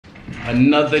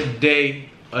Another day,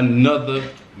 another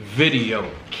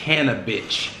video.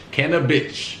 Canibitch.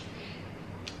 Canibitch.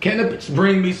 Canibitch,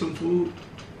 bring me some food.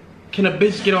 Can a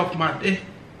bitch get off my dick?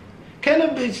 Can a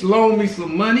bitch loan me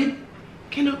some money?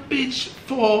 Can a bitch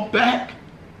fall back?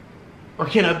 Or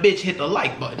can a bitch hit the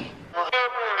like button?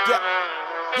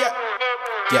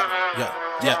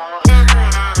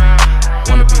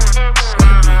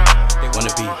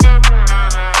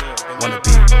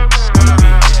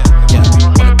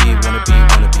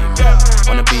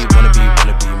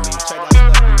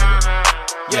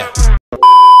 Yeah.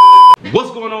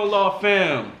 What's going on, Law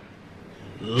Fam?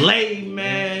 Lay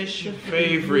man, it's your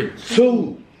favorite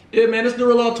too. Yeah, man, it's the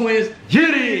Real Law Twins.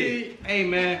 Get it! Hey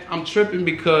man, I'm tripping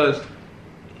because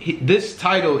this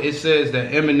title, it says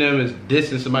that Eminem is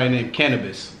dissing somebody named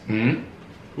Canibus.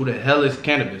 Who the hell is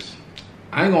Canibus?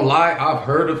 I ain't gonna lie, I've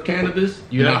heard of Canibus.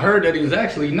 Yeah. And I heard that he was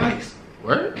actually nice.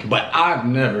 Word? But I've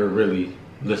never really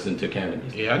listened to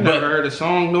Canibus. Yeah, I never heard a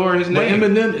song nor his name. But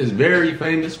Eminem is very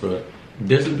famous for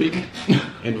dissing people.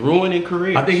 And ruining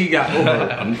careers. I think he got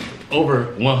over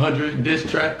 100 diss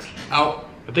tracks out.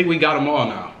 I think we got them all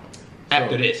now.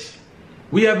 After this.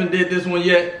 We haven't did this one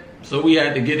yet, so we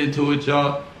had to get into it,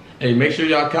 y'all. Hey, make sure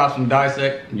y'all cop some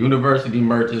Dissect University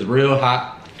merch. It's real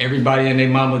hot. Everybody and their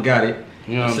mama got it.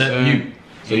 You know what except I'm saying? you.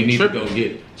 So you need to go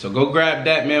get it. So go grab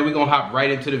that, man. We're gonna hop right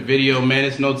into the video, man.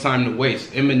 It's no time to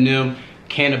waste. Eminem,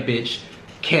 Canibitch,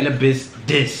 Canibus,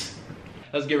 DISS.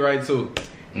 Let's get right to it.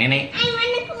 Nene.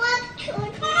 I wanna go up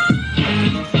to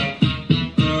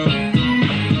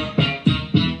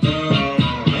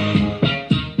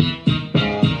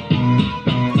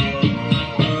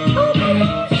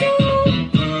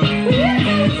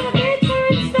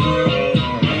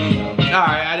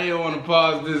Alright, I didn't want to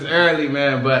pause this early,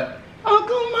 man, but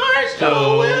Uncle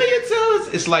Marshall, will you tell us?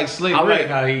 It's like Slick I like Rick.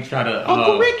 how he try to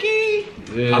Uncle Ricky.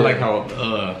 Yeah. I like how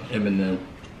Eminem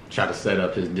try to set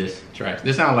up his diss tracks.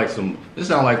 This sound like a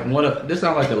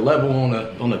level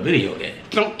on a video game.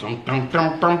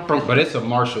 But it's a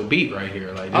Marshall beat right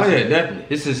here. Like, Oh yeah, definitely.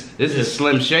 This is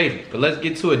Slim Shady. But let's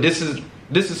get to it. This is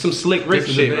some Slick Rick This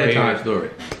is shit a right bedtime here. story.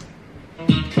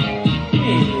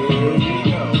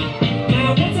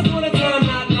 Now, once upon a time,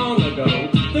 not long ago,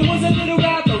 there was a little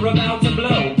rapper about to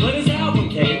blow. But his album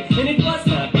came, and it was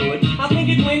not good. I think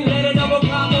it went let a double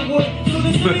pop of wood. So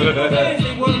the silly fans,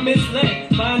 they were misled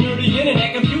by a nerdy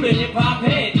internet computer hip-hop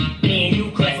head. Me and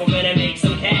you, Clef, we're gonna make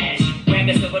some cash. Grab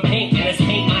this silver paint and let's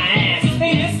paint my ass.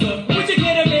 Hey, mister, would you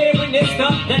get a man with this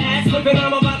stuff? The ass whipping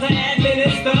I'm about to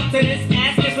administer to this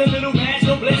ass, just a little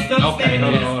vaginal blister. Okay,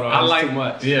 hold on. I like too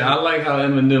much. Yeah, I like how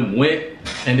Eminem went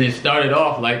and then started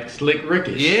off like Slick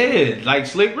Rickish. Yeah, like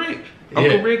Slick Rick. Yeah.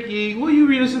 Uncle Ricky, will you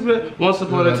read us a bit? Once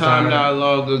upon a time not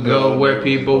long ago, where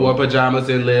people wore pajamas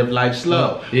and lived life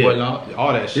slow. Yeah. Well,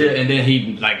 all that shit. Yeah, and then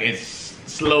he it's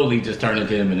slowly just turned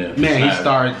into Eminem. Man, he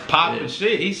started popping Yeah.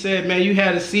 shit. He said, man, you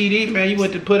had a CD, man, you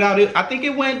went to put out it. I think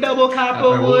it went double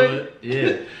copper wood.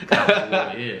 Yeah.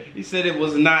 Copperwood, yeah. He said it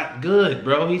was not good,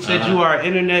 bro. He said you are an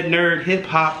internet nerd, hip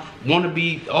hop, wanna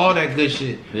be all that good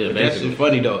shit. Yeah, But that basically. shit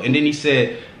funny though. And then he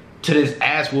said, to this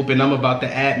ass whooping, I'm about to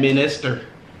administer.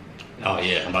 Oh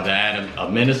yeah, I'm about to add a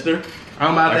minister.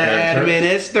 I'm about Like to that church?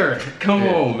 administer. Come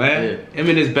Yeah, on, man. yeah. Him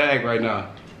in his bag right now.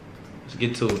 Let's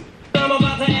get to it. I'm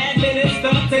about to administer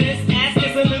to this ass,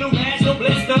 just a little vaginal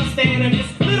blister. Standing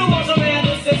this little Marshall man,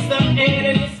 the sister, and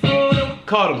in this corner.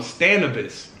 Called him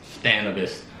Stanibus.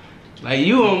 Stanibus. Like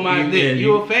you on my dick.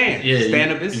 You a fan. Yeah.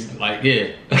 Stanibus. Like,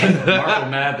 yeah. Marshall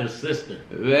Mathers' sister.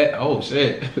 Oh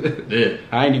shit. Yeah.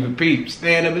 I ain't even peeped.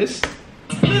 Stanibus.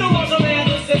 Little Marshall man,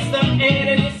 the sister, and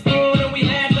in this corner we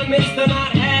have the Mr.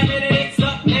 Not having it. It's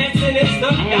up, dancing, it's the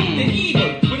got the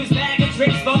evil with his bag of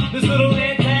tricks for this little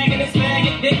antagonist,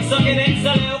 maggot, dick sucking,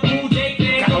 XLL, Cool J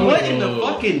fan. What in the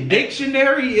fucking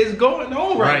dictionary is going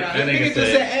on right now? That This nigga nigga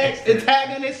just said said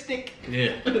antagonistic.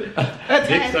 Yeah.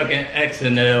 Dick sucking X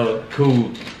and L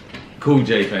Cool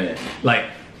J fan. Like,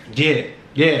 Yeah.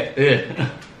 yeah.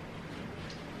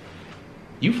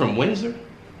 You from Windsor?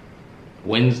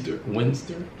 Windsor.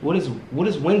 What is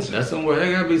Windsor? That's somewhere.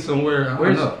 That gotta be somewhere. I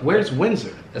don't know. Where's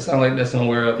Windsor? That sounds like that's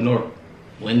somewhere up north.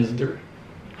 Windsor.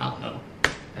 I don't know.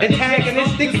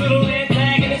 Antagonistic. This little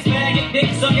antagonist, maggot, dick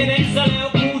sucking,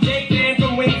 XLL, Cool J fan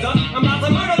from Windsor. I'm about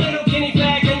to murder little Kenny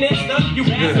Flag minister. You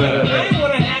asshole, I ain't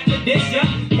wanna have to diss ya.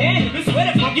 Canibus,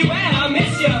 where the fuck you at? I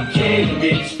miss ya.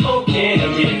 Canibitch, oh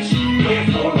Canibitch.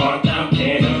 Wherefore art thou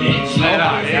Canibitch?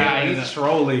 Yeah, he's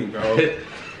trolling, bro.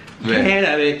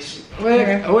 Canibitch.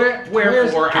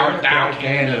 Wherefore art thou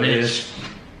Canibitch?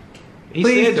 He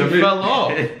said you fell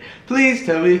off. Please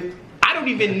tell me. I don't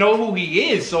even know who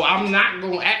he is, so I'm not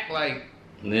gonna act like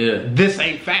Yeah. This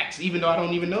ain't facts, even though I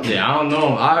don't even know that. Yeah, I don't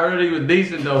know. I heard he was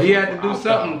decent though. He had to do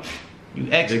something. You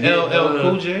XLL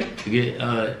Cool J? To get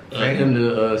him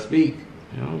to speak.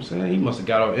 You know what I'm saying? He must have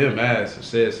got on him ass and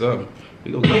said something.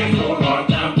 We go Please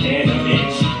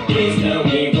tell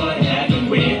me what happened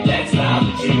with that style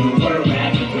that you were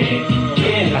rapping with.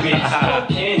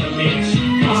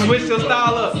 Canibitch. Switch your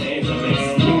style up. Los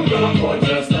Angeles, New York, or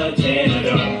just a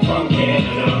janitor from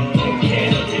Canada. Oh,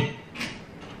 Canibitch.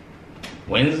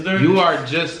 Wednesday? You are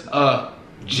just a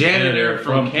janitor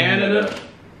from Canada.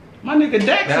 My nigga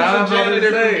Dax is a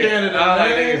janitor from Canada.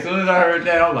 As soon as I heard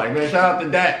that, I was like, man, shout out to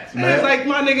Dax, man. It's like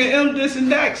my nigga M dissing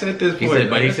Dax at this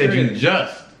point. He said you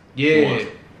just yeah. one.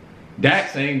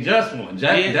 Dax ain't just one.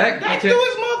 Dax do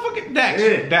his motherfucking Dax.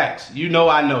 Yeah. Dax. You know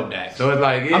I know Dax. So it's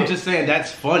like, yeah. I'm just saying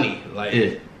that's funny.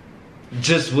 Like,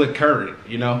 just with current,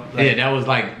 you know? Like, that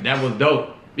was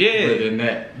dope. Yeah. Other than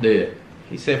that, yeah.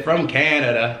 He said from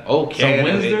Canada. Oh,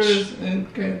 Canada. So Wednesday's in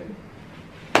Canada.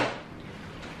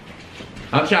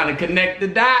 I'm trying to connect the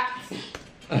dots.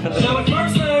 Now at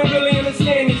first I don't really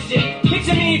understand this shit.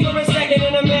 Picture me for a second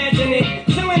and imagine it.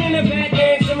 Chilling in the back,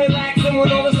 dancing, relaxing, when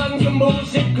all of a sudden some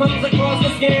bullshit comes across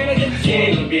the scanner. Just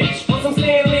Canibitch. On some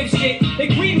stand live shit. They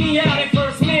creep me out at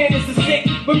first, man, this is sick.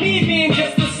 But me being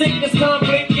just a sick, this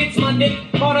conflict gets my dick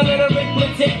harder than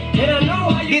arithmetic. And I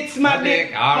know how you gets my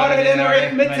dick harder than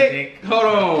arithmetic. Hold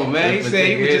on, man. He said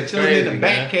he was just chilling in the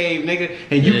back cave, nigga,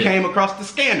 and you came across the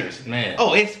scanners. Man.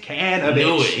 Oh, it's Canibitch.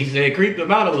 Knew it. He said creeped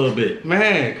him out a little bit.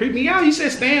 Man, creep me out. You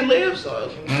said Stan lives.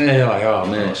 Yeah, like, oh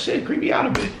man. Oh shit, creep me out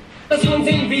a bit. this one's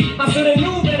envy. I should've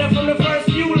knew better from the first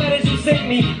few letters you sent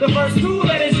me. The first 2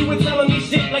 letters you were telling me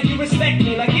shit like you respect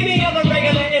me, like any other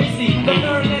regular MC. The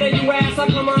 3rd letter you asked, how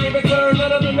come I ain't return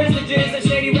none of the messages and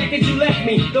shady records you left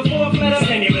me. The 4th letter,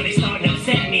 then you're really starting to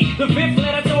upset me. The 5th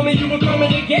letter told me you were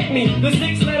coming to get me. The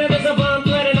 6th letter, there's a bomb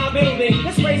threat in our building.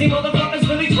 This crazy motherfucker's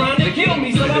really trying to kill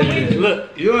me, so I wait.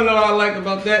 Look, you wanna know what I like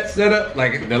about that setup?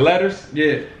 Like the letters?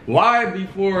 Yeah. Why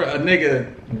before a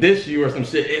nigga diss you or some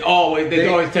shit, they always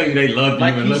tell you they love you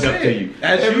Like and look up to you.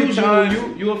 As Every usual,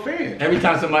 time you a fan. Every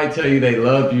time somebody tell you they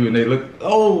love you and they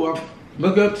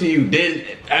look up to you, then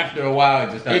after a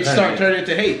while it start turning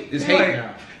into hate. It's hate Like,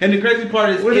 now. And the crazy part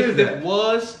is, what if is it that?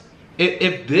 was,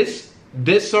 if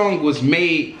this song was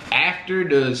made after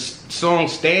the song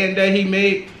Stand that he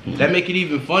made, that make it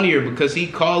even funnier because he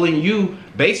calling you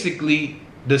basically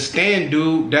the Stan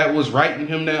dude that was writing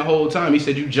him that whole time. He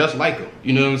said you just like him.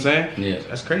 You know what I'm saying? Yeah.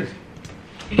 That's crazy.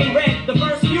 You can read the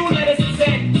first few letters it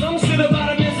said some shit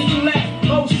about a message you left.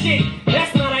 Oh shit,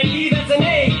 that's not an E, that's an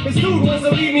A. This dude wants to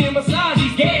leave me a massage,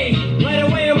 he's gay. Right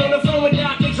away I'm on the phone with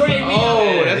Dr. Dre.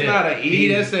 Oh, that's not an E,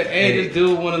 that's an A. This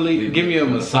dude want to give me a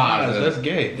massage. That's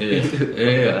gay.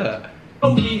 Yeah.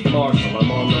 Okay, Marshall,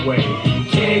 I'm on the way.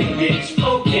 Canibitch,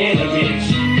 oh Canibitch.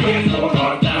 Wherefore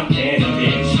art thou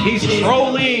Canibitch? He's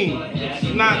trolling.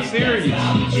 It's not serious.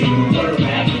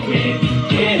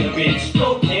 Canibitch,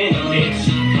 oh Canibitch.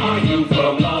 Are you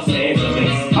from Los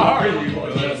Angeles? Are you? Or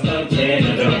just a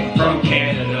janitor From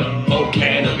Canada. Oh,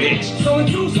 Canibitch. So in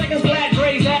 2 seconds, Black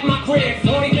Dre's at my crib.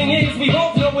 Only thing is, we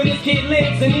both know where this kid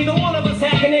lives, and neither one of us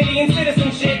have Canadian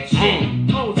citizenship. Shit.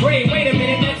 Oh, Dre, wait a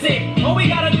minute, that's it. All we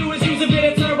gotta do is use a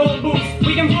bit of turbo boost.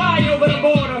 We can fly over the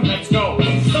border. Let's go.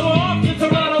 So we're off to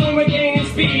Toronto and we're gaining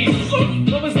speed.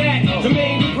 What was that?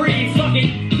 Jermaine Dupri. Fuck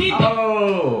it. Keep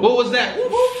What was that?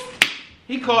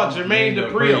 He called Jermaine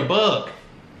Dupri a bug.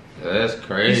 That's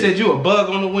crazy. He said you a bug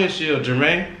on the windshield,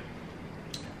 Jermaine.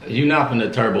 You're not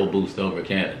gonna turbo boost over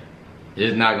Canada.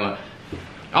 It's not gonna.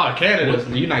 Oh, Canada.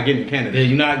 You're not getting Canada. Yeah,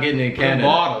 you're not getting in Canada.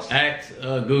 borders. Ask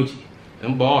Gucci.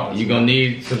 Them bars. You're gonna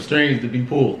need some strings to be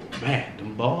pulled. Man,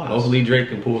 them bars. Hopefully Drake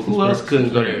can pull some Who else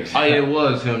couldn't go there? strings. Oh, yeah, it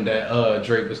was him that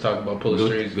Drake was talking about pulling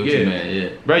strings. Gucci man, yeah.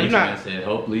 Bro, you Gucci not. man said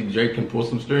hopefully Drake can pull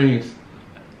some strings.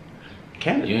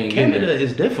 Canada, You ain't getting Canada that.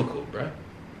 is difficult, bro.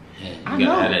 Yeah, I you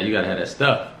gotta know. have that. You gotta have that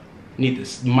stuff. Need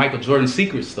this Michael Jordan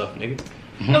secret stuff, nigga.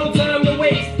 no time to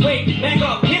waste. Wait, back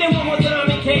up. Hit him one more time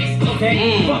in case.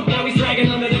 Okay. Fuck, now he's dragging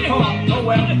under the car. Oh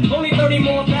well. Only 30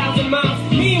 more thousand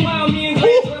miles. Meanwhile, me and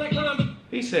Grace wanna come.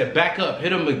 He said, back up,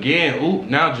 hit him again. Ooh,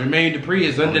 now Jermaine Dupri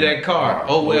is under that car.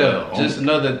 Oh well, just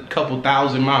another couple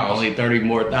thousand miles. Only 30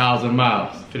 more thousand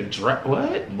miles.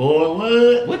 What? Boy,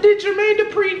 what? What did Jermaine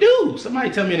Dupri do?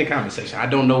 Somebody tell me in the comment section. I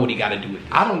don't know what he got to do with it.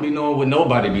 I don't be knowing what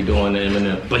nobody be doing to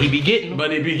Eminem. But he be getting them.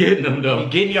 But he be getting them though. He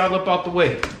getting y'all up out the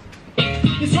way.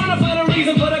 He's trying to find a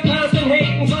reason for the constant hate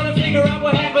and trying to figure out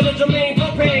what happened to Jermaine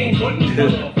Propane. What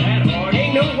that hard?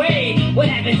 Ain't no way. What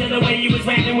happened to the way you was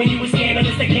rapping when you was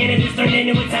scandalous? The Canibus turned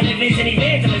into a television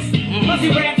evangelist. Plus he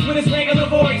raps with his regular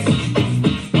voice.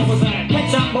 What was that? Pet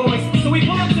Shop Boys. So we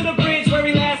pull up to the bridge where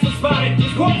he last was spotted.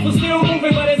 Just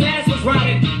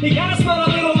He gotta smell a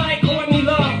little like Courtney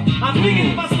Love. I figured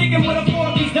if I stick him with a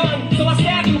fork, he's done. So I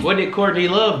stabbed him. What did Courtney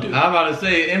Love do? I'm about to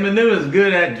say Eminem is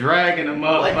good at dragging a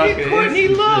motherfucker. What did Courtney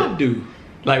into Love shit. do?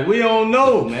 Like we don't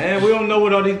know, man. We don't know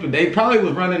what all these. They probably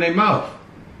was running their mouth.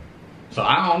 So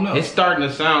I don't know. It's starting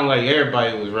to sound like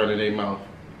everybody was running their mouth.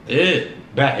 Yeah.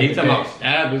 Back in He the talking day. about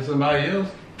stabbing somebody else.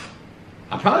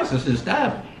 I probably should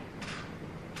stab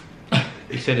him.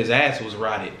 He said his ass was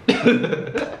rotted.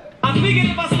 I figured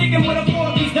if I stick him with a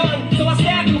fork, he's done. So I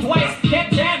stabbed him twice,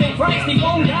 kept jabbing Christ, he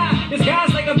won't die. This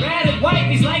guy's like a battered wife,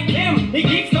 he's like him. He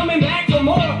keeps coming back for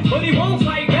more, but he won't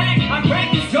fight back. I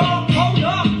cracked his jaw, hold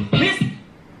up, this.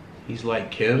 He's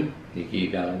like Kim. He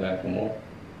keep coming back for more.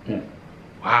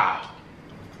 Wow.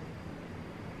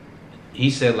 He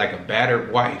said like a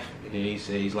battered wife, and then he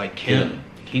said he's like Kim.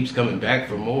 Keeps coming back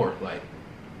for more. Like,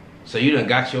 so you done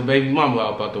got your baby mama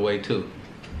out the way too.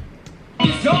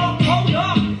 His jaw, hold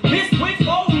up, this quit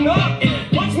folding up.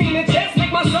 Punch me in the chest,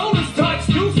 make my shoulders touch.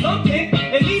 Do something,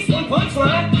 at least one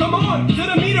punchline. Come on, to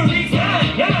the meter reads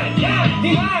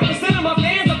 9%. Of my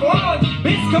fans are blonde.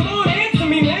 Bitch, come on, answer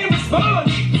me, man, respond.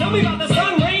 Tell me about the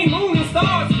sun, rain, moon, and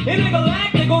stars.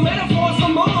 Intergalactical metaphors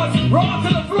from Mars. Raw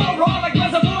to the floor, raw like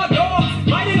reservoir dogs.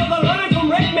 Might another line from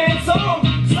Red Man's song.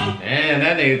 Man,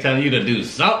 that nigga telling you to do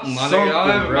something, my nigga. Y'all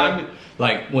ever remind me?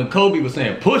 Like when Kobe was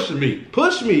saying, push me.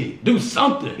 Push me. Do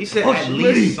something. He said push at me.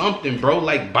 least something, bro.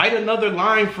 Like bite another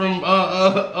line from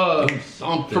Do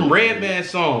something. from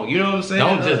Redman's song. You know what I'm saying?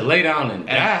 Don't just lay down and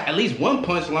die. at least one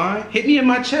punch line. Hit me in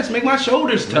my chest, make my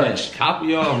shoulders touch.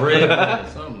 Copy off Redman.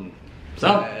 Something.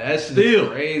 Something. That's Still.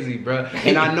 crazy, bro.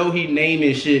 And I know he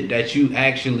naming shit that you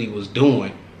actually was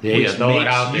doing, Yeah, which throw it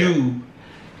makes out there. you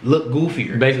look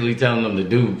goofier. Basically telling them to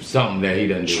do something that he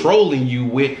doesn't do. Trolling you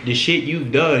with the shit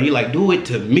you've done. He like, do it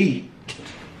to me.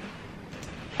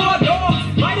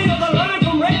 Dogs, might another line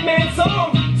from Red Man's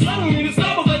song. Suddenly the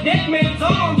stub of a dead man's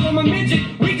arm from a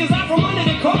midget reaches out from under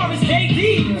the car. It's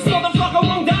JD. This motherfucker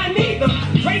won't die neither.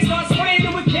 Trey starts spraying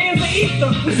him with cans of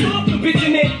ether. We stomp the bitch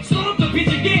in there, stomp the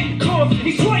bitch again. Come,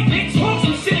 Detroit bitch, stomp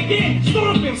some shit again.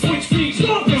 Stomp him, switch feet,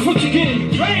 stomp him, switch again.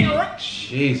 Drag her.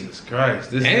 Jesus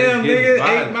Christ. This Damn, is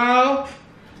nigga, 8 Mile.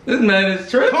 This man is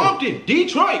tripping. Compton,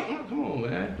 Detroit. Oh, come on,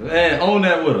 man. Man, own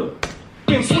that with him.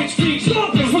 Switch feet,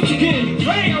 stomp him, switch again.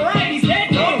 Drag her right, he's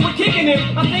dead, dog. We're kicking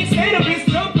him. I think Canibus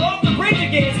jumped off the bridge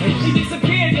again. He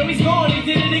disappeared, yo, he's gone, he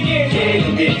did it again.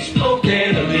 Canibitch, oh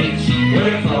Canibitch,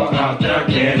 we're from out there,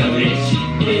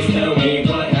 Canibitch. Please tell me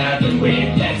what happened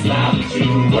with that style that you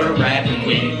were rapping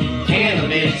with.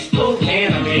 Canibitch, oh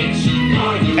Canibitch.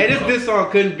 Hey, this song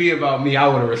couldn't be about me. I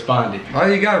would have responded.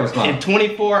 Why you gotta respond? In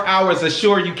 24 hours,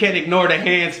 assure you can't ignore the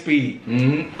hand speed.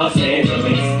 Los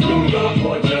Angeles, New York,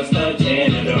 or just a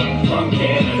janitor from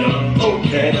Canada. Oh,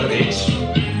 Canibitch.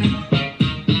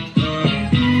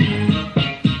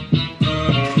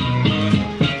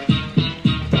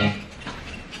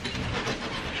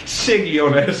 Shiggy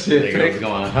on that shit. Nigga was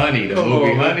going Honey, the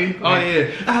movie Honey. Oh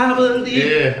yeah. I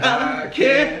believe I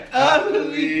can. I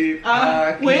believe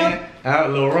I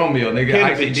will. Little Romeo, nigga.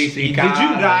 Canibitch. ICDC Did you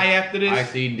college. die after this?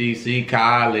 ICDC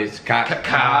college.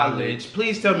 College.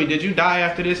 Please tell me, did you die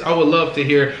after this? I would love to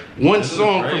hear one This is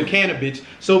song from crazy. Canibitch.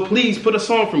 So please put a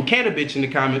song from Canibitch in the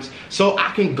comments so I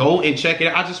can go and check it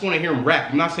out. I just want to hear him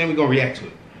rap. I'm not saying we're gonna react to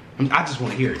it. I just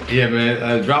want to hear it. Yeah,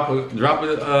 man. Drop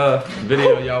a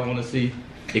video y'all want to see.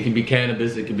 It can be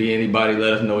Canibus. It can be anybody.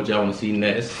 Let us know what y'all want to see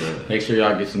next. Make sure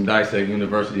y'all get some Dissect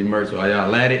University merch while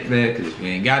y'all at it, man. Because if you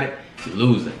ain't got it, you're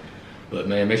losing. But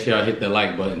man, make sure y'all hit that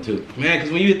like button too. Man,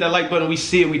 because when you hit that like button, we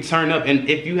see it, we turn up. And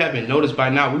if you haven't noticed by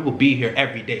now, we will be here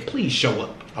every day. Please show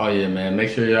up. Oh yeah, man. Make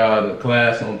sure y'all to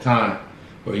class on time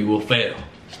or you will fail.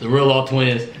 It's the Real All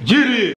Twins. Get it!